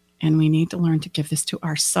 And we need to learn to give this to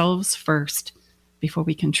ourselves first before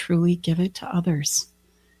we can truly give it to others.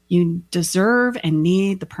 You deserve and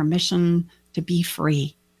need the permission to be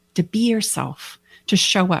free, to be yourself, to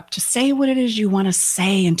show up, to say what it is you want to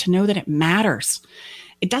say, and to know that it matters.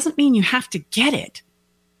 It doesn't mean you have to get it,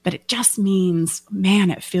 but it just means,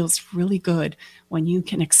 man, it feels really good when you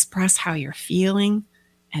can express how you're feeling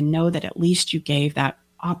and know that at least you gave that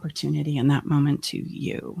opportunity in that moment to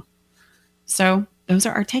you. So those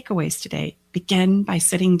are our takeaways today. Begin by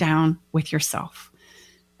sitting down with yourself.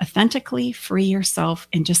 Authentically free yourself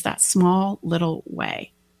in just that small little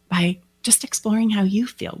way by just exploring how you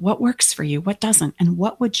feel, what works for you, what doesn't, and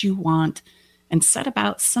what would you want and set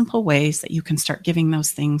about simple ways that you can start giving those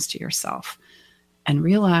things to yourself and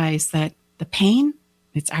realize that the pain,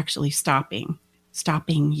 it's actually stopping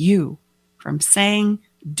you from saying,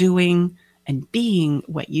 doing, and being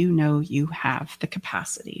what you know you have the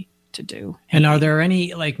capacity to do. And are there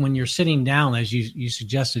any, like when you're sitting down, as you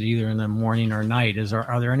suggested, either in the morning or night,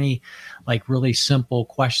 are there any like really simple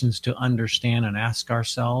questions to understand and ask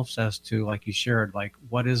ourselves as to, like you shared, like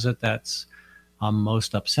what is it that's I'm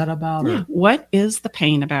most upset about? Or? What is the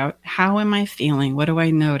pain about? How am I feeling? What do I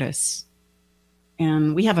notice?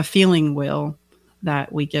 And we have a feeling wheel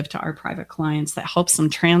that we give to our private clients that helps them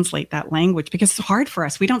translate that language, because it's hard for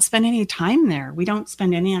us. We don't spend any time there. We don't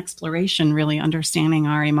spend any exploration really understanding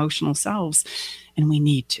our emotional selves, and we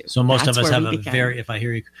need to. So most of us have a very, if I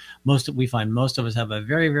hear you, we find most of us have a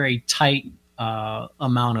very, very tight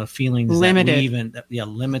amount of feelings.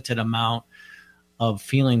 Limited amount of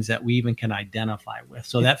feelings that we even can identify with.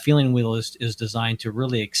 So that feeling wheel is designed to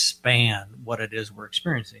really expand what it is we're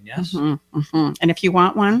experiencing. Yes. Mm-hmm, mm-hmm. And if you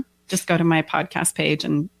want one, just go to my podcast page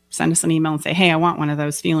and send us an email and say, hey, I want one of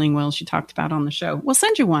those feeling wheels you talked about on the show. We'll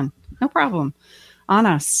send you one. No problem. On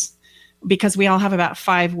us. Because we all have about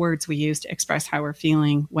 5 words we use to express how we're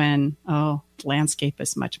feeling when, the landscape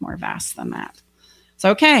is much more vast than that.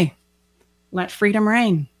 So, okay, let freedom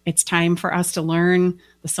reign. It's time for us to learn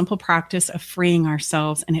the simple practice of freeing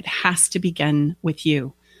ourselves, and it has to begin with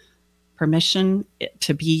you. Permission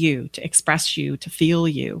to be you, to express you, to feel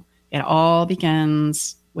you. It all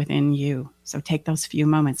begins within you. So take those few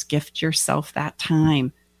moments, gift yourself that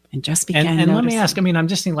time, and just begin. And let me ask, I'm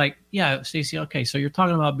just thinking like, yeah, Stacey, okay, so you're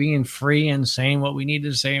talking about being free and saying what we need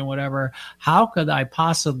to say and whatever. How could I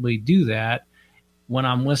possibly do that when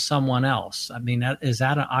I'm with someone else? Is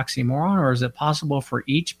that an oxymoron, or is it possible for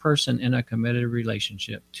each person in a committed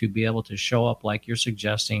relationship to be able to show up like you're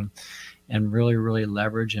suggesting and really, really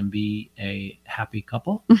leverage and be a happy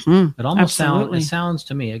couple? Mm-hmm. It almost sounds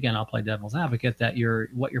to me, again, I'll play devil's advocate, that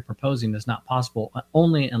what you're proposing is not possible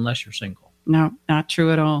only unless you're single. No, not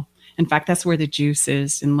true at all. In fact, that's where the juice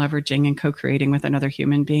is, in leveraging and co-creating with another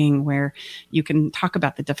human being, where you can talk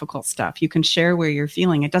about the difficult stuff. You can share where you're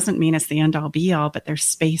feeling. It doesn't mean it's the end all be all, but there's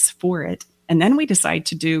space for it. And then we decide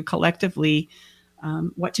to do collectively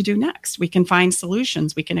what to do next. We can find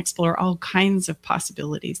solutions. We can explore all kinds of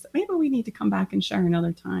possibilities that maybe we need to come back and share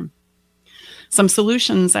another time. Some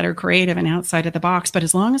solutions that are creative and outside of the box, but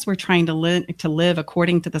as long as we're trying to live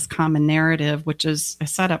according to this common narrative, which is a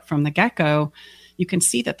setup from the get-go, you can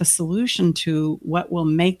see that the solution to what will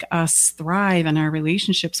make us thrive in our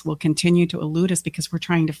relationships will continue to elude us because we're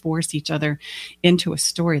trying to force each other into a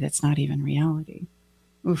story that's not even reality.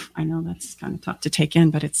 Oof, I know that's kind of tough to take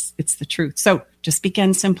in, but it's the truth. So just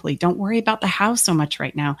begin simply. Don't worry about the how so much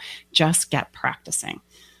right now. Just get practicing.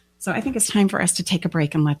 So I think it's time for us to take a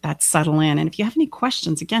break and let that settle in. And if you have any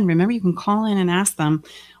questions, again, remember you can call in and ask them.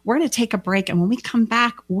 We're going to take a break. And when we come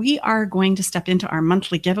back, we are going to step into our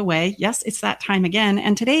monthly giveaway. Yes, it's that time again.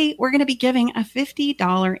 And today we're going to be giving a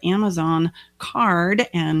 $50 Amazon card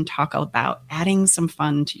and talk about adding some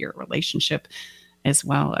fun to your relationship, as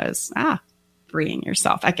well as freeing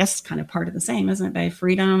yourself. I guess kind of part of the same, isn't it, babe?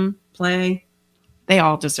 Freedom, play. They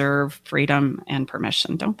all deserve freedom and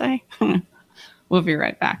permission, don't they? We'll be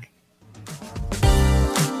right back.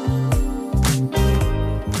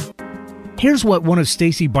 Here's what one of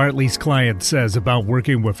Stacey Bartley's clients says about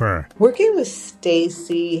working with her. Working with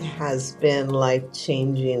Stacey has been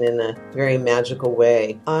life-changing in a very magical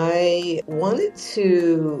way. I wanted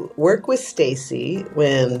to work with Stacey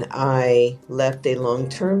when I left a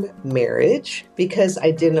long-term marriage because I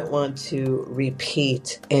didn't want to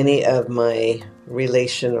repeat any of my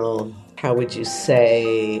relational, how would you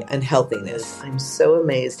say, unhealthiness. I'm so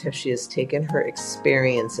amazed how she has taken her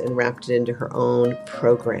experience and wrapped it into her own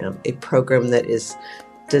program, a program that is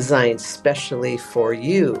designed specially for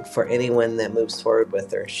you, for anyone that moves forward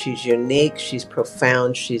with her. She's unique, she's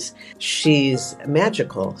profound, she's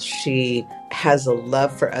magical. She has a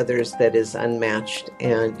love for others that is unmatched,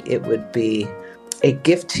 and it would be a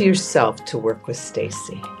gift to yourself to work with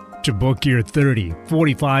Stacey. To book your 30,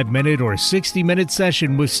 45-minute, or 60-minute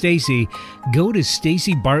session with Stacey, go to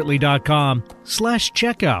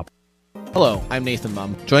staceybartley.com/checkup. Hello, I'm Nathan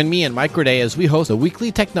Mum. Join me and Mike Roday as we host a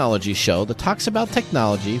weekly technology show that talks about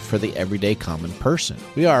technology for the everyday common person.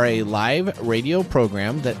 We are a live radio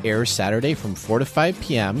program that airs Saturday from 4 to 5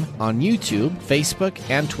 p.m. on YouTube, Facebook,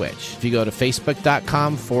 and Twitch. If you go to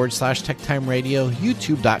facebook.com/TechTime Radio,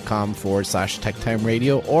 youtube.com/TechTime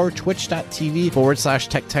Radio, or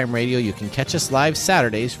twitch.tv/TechTime Radio, you can catch us live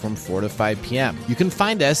Saturdays from 4 to 5 p.m. You can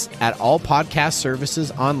find us at all podcast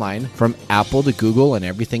services online, from Apple to Google and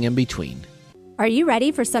everything in between. Are you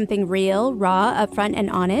ready for something real, raw, upfront, and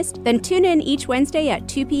honest? Then tune in each Wednesday at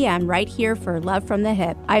 2 p.m. right here for Love from the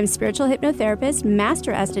Hip. I am spiritual hypnotherapist,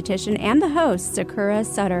 master esthetician, and the host, Sakura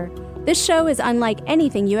Sutter. This show is unlike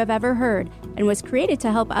anything you have ever heard and was created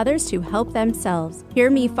to help others to help themselves. Hear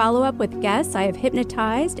me follow up with guests I have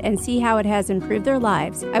hypnotized and see how it has improved their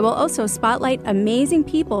lives. I will also spotlight amazing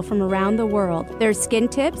people from around the world, their skin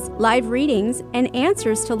tips, live readings, and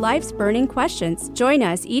answers to life's burning questions. Join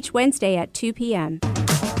us each Wednesday at 2 p.m.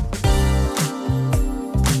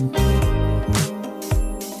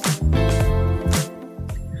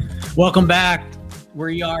 Welcome back.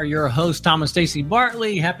 We are your host, Tom and Stacy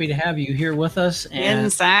Bartley. Happy to have you here with us. And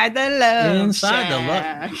Inside the Love Shack.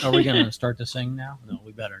 Are we going to start to sing now? No,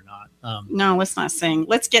 we better not. No, let's not sing.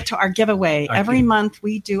 Let's get to our giveaway. Every month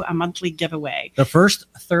we do a monthly giveaway. The first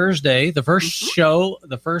Thursday, the first show,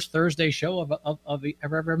 the first Thursday show of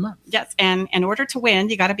every month. Yes, and in order to win,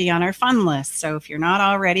 you got to be on our fun list. So if you're not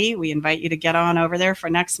already, we invite you to get on over there for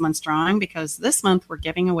next month's drawing, because this month we're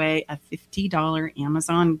giving away a $50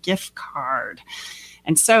 Amazon gift card.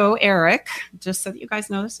 And so, Eric, just so that you guys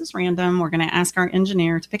know this is random, we're going to ask our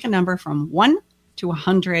engineer to pick a number from 1 to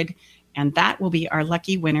 100, and that will be our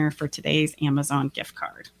lucky winner for today's Amazon gift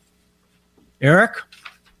card. Eric?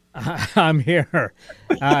 I'm here.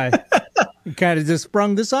 You kind of just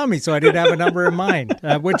sprung this on me, so I didn't have a number in mind,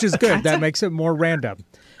 which is good. That makes it more random.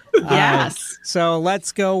 Yes. So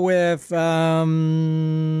let's go with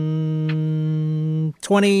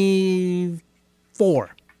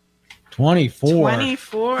 24.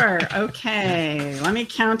 24. Okay. Let me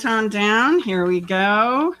count on down. Here we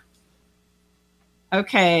go.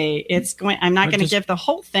 Okay. I'm not going to give the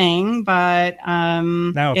whole thing, but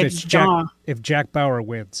now if Jack Bauer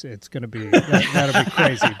wins, it's going to be that'll be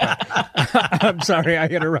crazy. But, I'm sorry I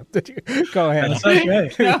interrupted you. Go ahead. That's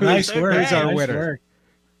okay. No, Nice work. Who's our Nice winner? work.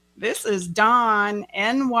 This is Dawn,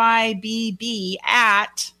 NYBB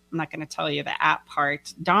at, I'm not going to tell you the at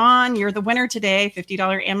part. Dawn, you're the winner today.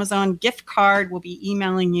 $50 Amazon gift card. We'll be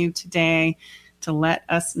emailing you today to let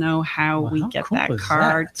us know how we get cool that is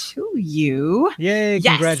card to you. Yay,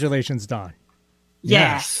 Yes. Congratulations, Dawn.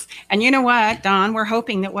 Yes. And you know what, Dawn, we're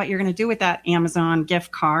hoping that what you're going to do with that Amazon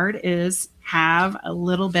gift card is have a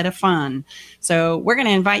little bit of fun. So we're going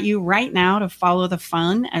to invite you right now to follow the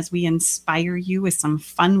fun as we inspire you with some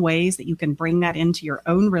fun ways that you can bring that into your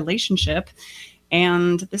own relationship.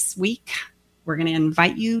 And this week, we're going to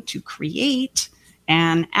invite you to create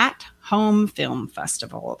an at-home film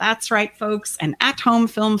festival. That's right, folks, an at-home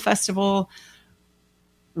film festival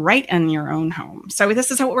right in your own home. So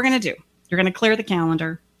this is what we're going to do. You're going to clear the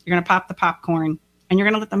calendar, you're going to pop the popcorn, and you're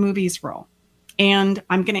going to let the movies roll. And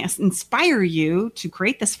I'm going to inspire you to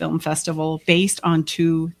create this film festival based on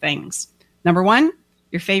two things. Number one,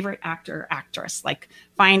 your favorite actor or actress. Like,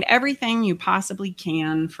 find everything you possibly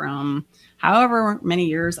can from however many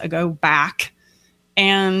years ago back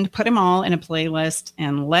and put them all in a playlist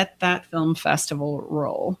and let that film festival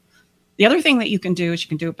roll. The other thing that you can do is you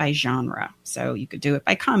can do it by genre. So you could do it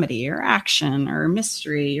by comedy or action or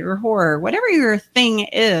mystery or horror, whatever your thing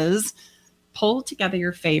is. Pull together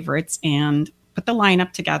your favorites and put the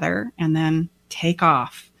lineup together and then take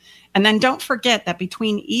off. And then don't forget that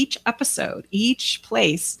between each episode, each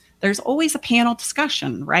place, there's always a panel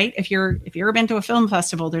discussion, right? If you've ever been to a film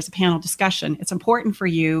festival, there's a panel discussion. It's important for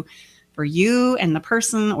you and the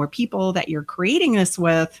person or people that you're creating this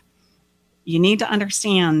with. You need to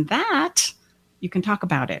understand that you can talk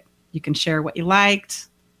about it. You can share what you liked,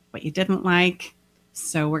 what you didn't like.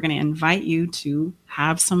 So we're going to invite you to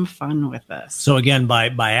have some fun with this. So again,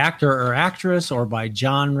 by actor or actress or by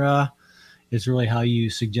genre is really how you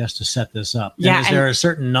suggest to set this up. And Yeah, is there a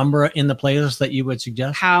certain number in the playlist that you would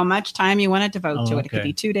suggest? How much time you want to devote to it. It could okay.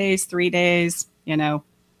 be 2 days, 3 days,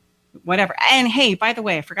 whatever. And hey, by the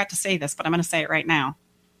way, I forgot to say this, but I'm going to say it right now.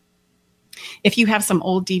 If you have some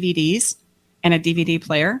old DVDs and a DVD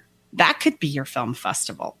player, that could be your film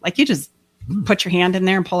festival. Like, you just put your hand in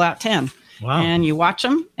there and pull out 10. Wow. And you watch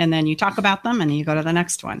them, and then you talk about them, and then you go to the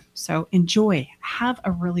next one. So enjoy. Have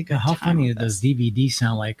a really good How time. funny with does this. DVD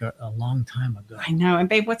sound like a long time ago? I know. And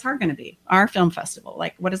babe, what's our going to be? Our film festival.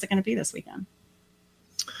 Like, what is it going to be this weekend?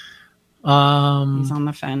 He's on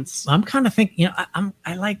the fence. I'm kind of thinking,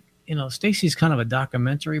 I like, Stacy's kind of a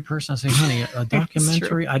documentary person. I say, honey, a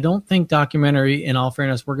documentary. I don't think documentary, in all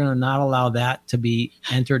fairness, we're going to not allow that to be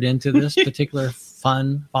entered into this particular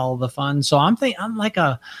fun, follow the fun. So I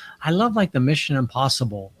love like the Mission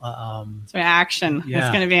Impossible. So action. Yeah.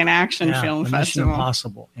 It's going to be an action film the festival. Mission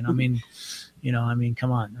Impossible. And I mean,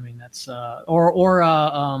 come on. I mean, that's or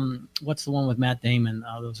what's the one with Matt Damon?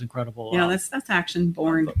 Those incredible. That's action.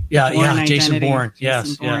 Born. Yeah, Bourne Jason Identity. Bourne. Jason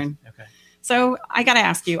Yes, Bourne. yeah. Okay. So I got to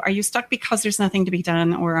ask you, are you stuck because there's nothing to be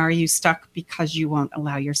done, or are you stuck because you won't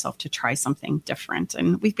allow yourself to try something different?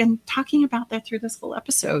 And we've been talking about that through this whole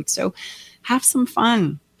episode. So have some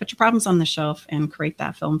fun. Put your problems on the shelf and create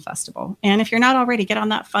that film festival. And if you're not already, get on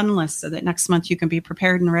that fun list so that next month you can be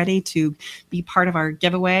prepared and ready to be part of our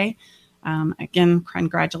giveaway. Again,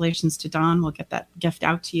 congratulations to Dawn. We'll get that gift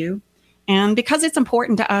out to you. And because it's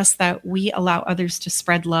important to us that we allow others to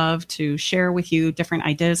spread love, to share with you different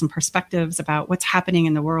ideas and perspectives about what's happening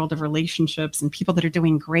in the world of relationships and people that are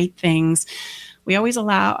doing great things, we always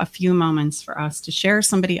allow a few moments for us to share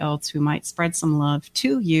somebody else who might spread some love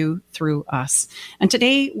to you through us. And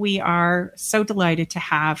today we are so delighted to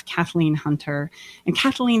have Kathleen Hunter. And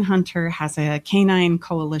Kathleen Hunter has a canine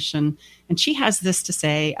coalition, and she has this to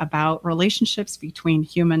say about relationships between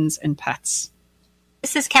humans and pets.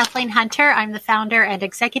 This is Kathleen Hunter. I'm the founder and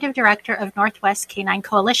executive director of Northwest Canine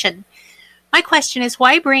Coalition. My question is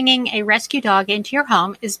why bringing a rescue dog into your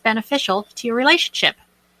home is beneficial to your relationship.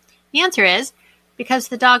 The answer is because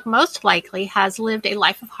the dog most likely has lived a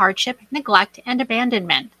life of hardship, neglect, and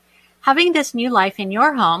abandonment. Having this new life in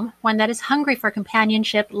your home, one that is hungry for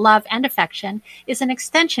companionship, love, and affection, is an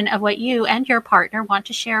extension of what you and your partner want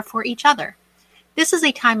to share for each other. This is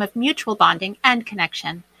a time of mutual bonding and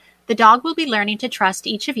connection. The dog will be learning to trust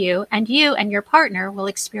each of you, and you and your partner will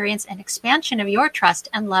experience an expansion of your trust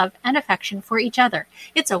and love and affection for each other.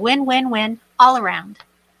 It's a win-win-win all around.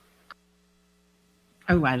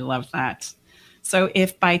 Oh, I love that. So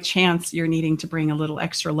if by chance you're needing to bring a little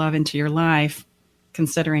extra love into your life,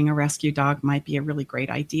 considering a rescue dog might be a really great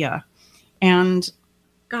idea. And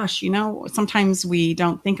gosh, sometimes we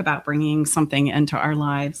don't think about bringing something into our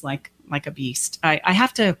lives like a beast. I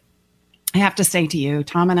have to say to you,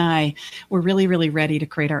 Tom and I were really, really ready to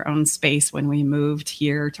create our own space when we moved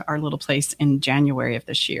here to our little place in January of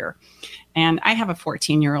this year. And I have a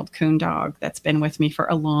 14-year-old coon dog that's been with me for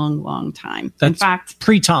a long, long time. That's in fact,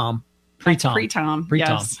 pre-Tom. Pre-Tom.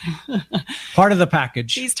 Yes. Part of the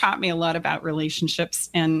package. He's taught me a lot about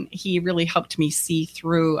relationships, and he really helped me see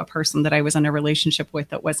through a person that I was in a relationship with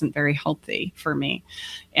that wasn't very healthy for me.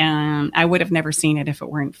 And I would have never seen it if it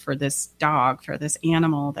weren't for this dog, for this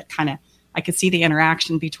animal that kind of, I could see the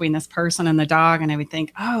interaction between this person and the dog, and I would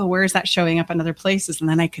think, oh, where is that showing up in other places? And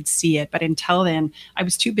then I could see it. But until then, I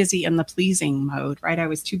was too busy in the pleasing mode, right? I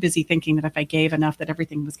was too busy thinking that if I gave enough, that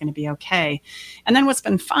everything was going to be okay. And then what's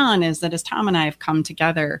been fun is that as Tom and I have come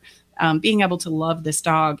together, being able to love this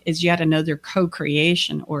dog is yet another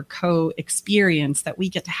co-creation or co-experience that we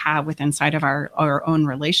get to have with inside of our own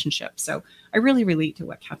relationship. So I really relate to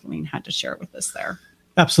what Kathleen had to share with us there.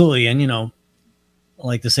 Absolutely. And, I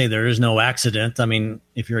like to say there is no accident. I mean,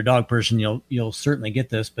 if you're a dog person, you'll certainly get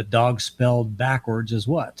this, but dog spelled backwards is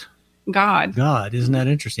what? God. Isn't that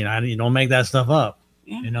interesting? You don't make that stuff up.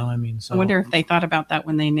 Yeah. So I wonder if they thought about that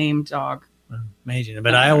when they named dog. Amazing.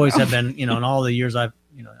 But I always have been, in all the years I've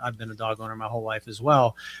been a dog owner my whole life as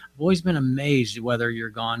well. I've always been amazed whether you're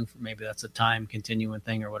gone for, maybe that's a time continuing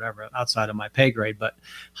thing or whatever outside of my pay grade, but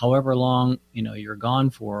however long, you're gone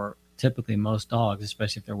for, typically most dogs,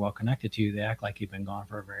 especially if they're well connected to you, they act like you've been gone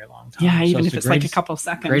for a very long time. Yeah, even if it's like a couple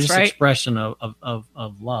seconds, greatest right? expression of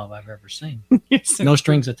love I've ever seen. So no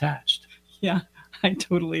strings attached. Yeah, I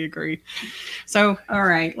totally agree. So, all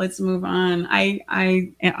right, let's move on. A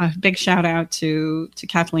big shout out to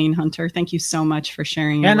Kathleen Hunter. Thank you so much for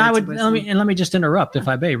sharing. And let me just interrupt, if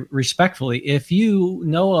I may, respectfully. If you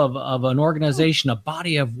know of an organization, a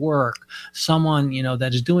body of work, someone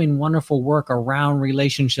that is doing wonderful work around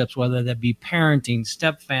relationships, whether that be parenting,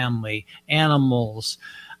 step family, animals,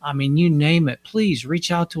 you name it, please reach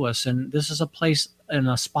out to us. And this is a place and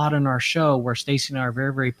a spot in our show where Stacy and I are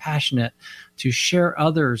very, very passionate to share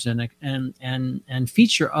others and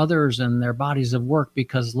feature others in their bodies of work,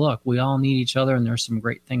 because look, we all need each other and there's some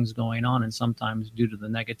great things going on. And sometimes due to the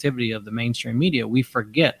negativity of the mainstream media, we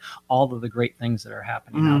forget all of the great things that are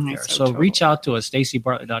happening out there. So reach out to us,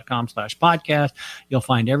 stacybartlett.com/podcast. You'll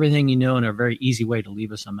find everything you know and a very easy way to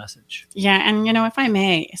leave us a message. Yeah. And if I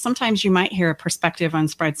may, sometimes you might hear a perspective on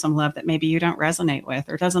Spread Some Love that maybe you don't resonate with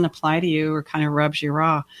or doesn't apply to you or kind of rubs you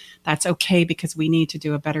raw. That's okay, because we need to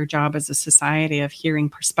do a better job as a society of hearing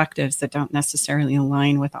perspectives that don't necessarily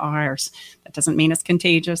align with ours. That doesn't mean it's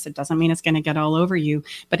contagious. It doesn't mean it's going to get all over you,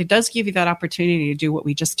 but it does give you that opportunity to do what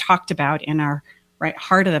we just talked about in our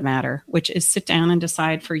heart of the matter, which is sit down and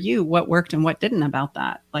decide for you what worked and what didn't about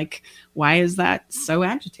that. Like, why is that so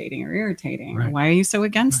agitating or irritating? Right. Or why are you so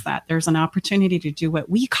against that? There's an opportunity to do what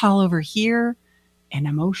we call over here an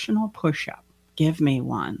emotional push-up. Give me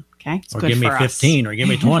one. Okay. It's or good give me for 15 us. Or give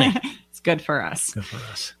me 20. It's good for us. Good for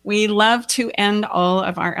us. We love to end all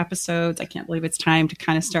of our episodes. I can't believe it's time to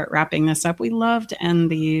kind of start wrapping this up. We love to end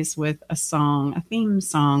these with a song, a theme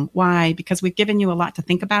song. Why? Because we've given you a lot to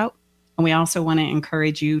think about. And we also want to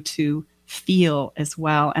encourage you to feel as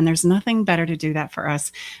well. And there's nothing better to do that for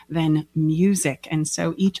us than music. And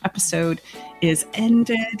so each episode is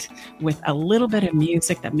ended with a little bit of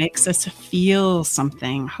music that makes us feel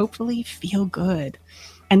something, hopefully feel good.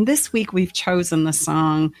 And this week we've chosen the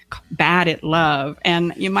song Bad at Love.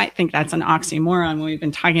 And you might think that's an oxymoron when we've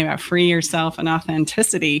been talking about free yourself and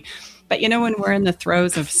authenticity. But when we're in the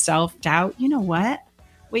throes of self-doubt, you know what?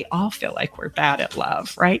 We all feel like we're bad at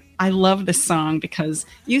love, right? I love this song because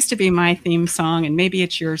it used to be my theme song, and maybe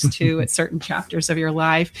it's yours too at certain chapters of your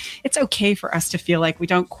life. It's okay for us to feel like we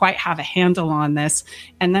don't quite have a handle on this.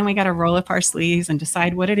 And then we got to roll up our sleeves and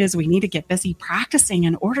decide what it is we need to get busy practicing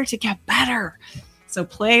in order to get better. So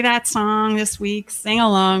play that song this week, sing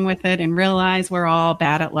along with it, and realize we're all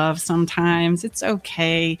bad at love sometimes. It's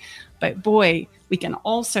okay. But boy, we can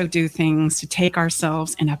also do things to take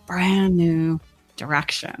ourselves in a brand new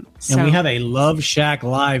direction. And we have a Love Shack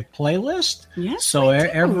Live playlist. Yes. So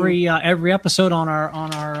every episode on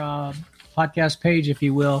our podcast page, if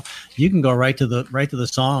you will, you can go right to the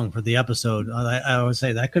song for the episode. I would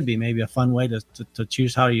say that could be maybe a fun way to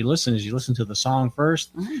choose how you listen. Is you listen to the song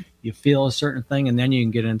first, you feel a certain thing, and then you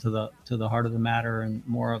can get into the heart of the matter and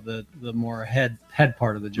more of the more head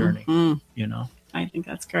part of the journey. I think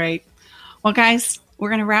that's great. Well, guys, we're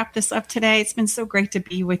going to wrap this up today. It's been so great to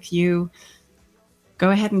be with you. Go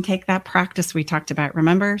ahead and take that practice we talked about.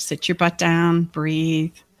 Remember, sit your butt down,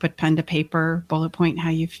 breathe, put pen to paper, bullet point how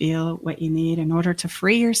you feel, what you need in order to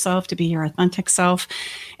free yourself to be your authentic self.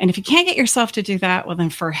 And if you can't get yourself to do that, well, then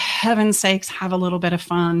for heaven's sakes, have a little bit of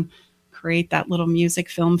fun. Create that little music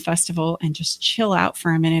film festival and just chill out for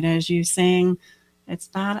a minute as you sing It's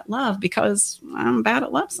Bad at Love, because I'm bad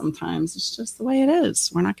at love sometimes. It's just the way it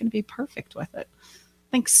is. We're not going to be perfect with it.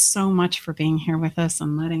 Thanks so much for being here with us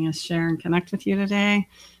and letting us share and connect with you today.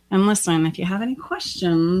 And listen, if you have any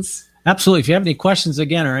questions. Absolutely. If you have any questions,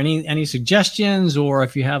 again, or any suggestions, or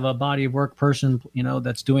if you have a body of work person,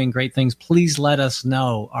 that's doing great things, please let us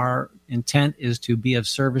know. Our intent is to be of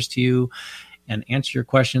service to you and answer your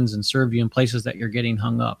questions and serve you in places that you're getting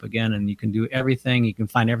hung up again. And you can do everything. You can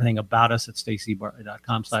find everything about us at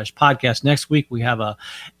stacybartley.com/podcast. Next week, we have a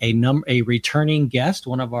returning guest,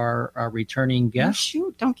 one of our returning guests. Oh,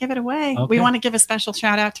 shoot, don't give it away. Okay. We want to give a special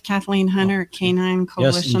shout out to Kathleen Hunter at Canine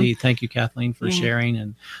Coalition. Yes, indeed. Thank you, Kathleen, for sharing.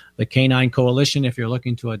 And the Canine Coalition, if you're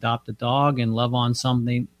looking to adopt a dog and love on some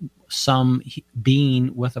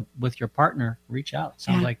being with your partner, reach out.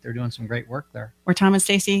 Sounds like they're doing some great work there. We're Tom and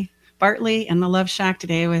Stacy Bartley in the Love Shack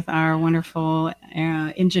today with our wonderful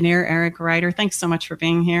engineer, Eric Ryder. Thanks so much for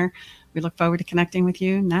being here. We look forward to connecting with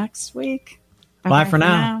you next week. Bye for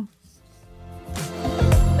now.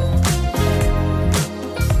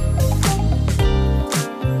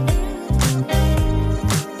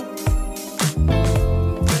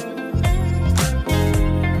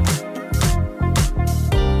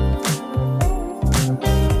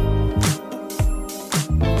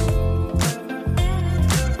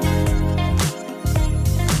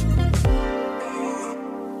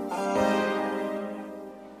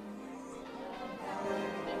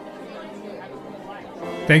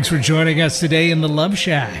 Thanks for joining us today in the Love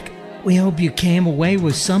Shack. We hope you came away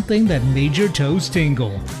with something that made your toes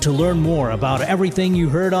tingle. To learn more about everything you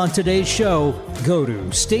heard on today's show, go to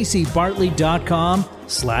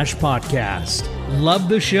stacybartley.com/podcast. Love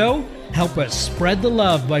the show? Help us spread the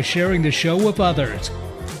love by sharing the show with others.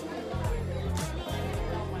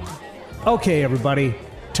 Okay, everybody,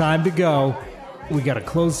 time to go. We got to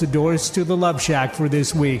close the doors to the Love Shack for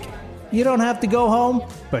this week. You don't have to go home,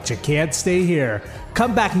 but you can't stay here.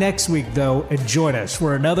 Come back next week, though, and join us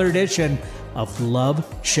for another edition of Love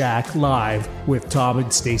Shack Live with Tom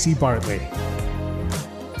and Stacy Bartley.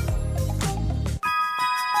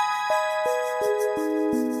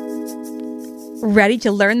 Ready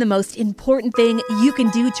to learn the most important thing you can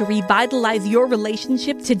do to revitalize your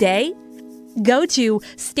relationship today? Go to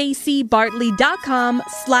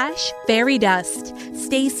stacybartley.com/fairydust.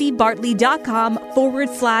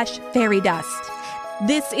 stacybartley.com/fairydust.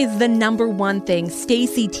 This is the number one thing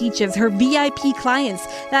Stacy teaches her VIP clients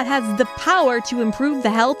that has the power to improve the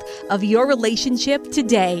health of your relationship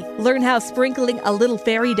today. Learn how sprinkling a little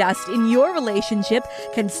fairy dust in your relationship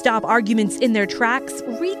can stop arguments in their tracks,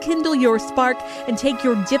 rekindle your spark, and take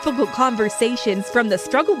your difficult conversations from the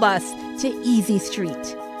struggle bus to easy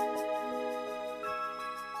street.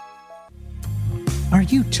 Are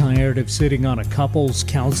you tired of sitting on a couples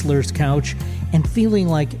counselor's couch and feeling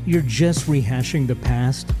like you're just rehashing the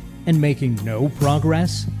past? and making no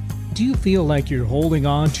progress? Do you feel like you're holding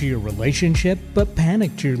on to your relationship but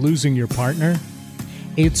panicked you're losing your partner?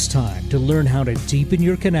 It's time to learn how to deepen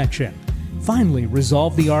your connection, finally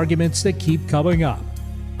resolve the arguments that keep coming up,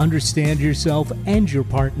 understand yourself and your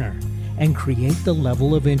partner, and create the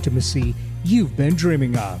level of intimacy you've been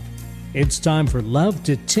dreaming of. It's time for love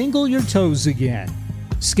to tingle your toes again.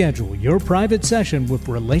 Schedule your private session with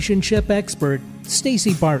relationship expert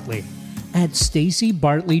Stacey Bartley at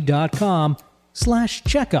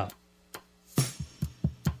staceybartley.com/checkup.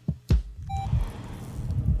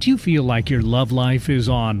 Do you feel like your love life is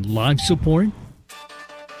on life support?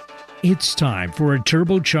 It's time for a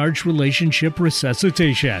turbocharged relationship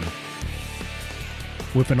resuscitation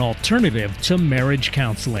with an alternative to marriage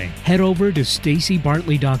counseling. Head over to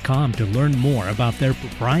staceybartley.com to learn more about their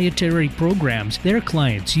proprietary programs their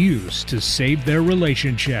clients use to save their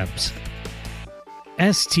relationships.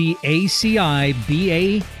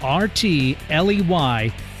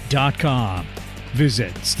 staceybartley.com.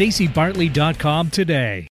 Visit staceybartley.com today.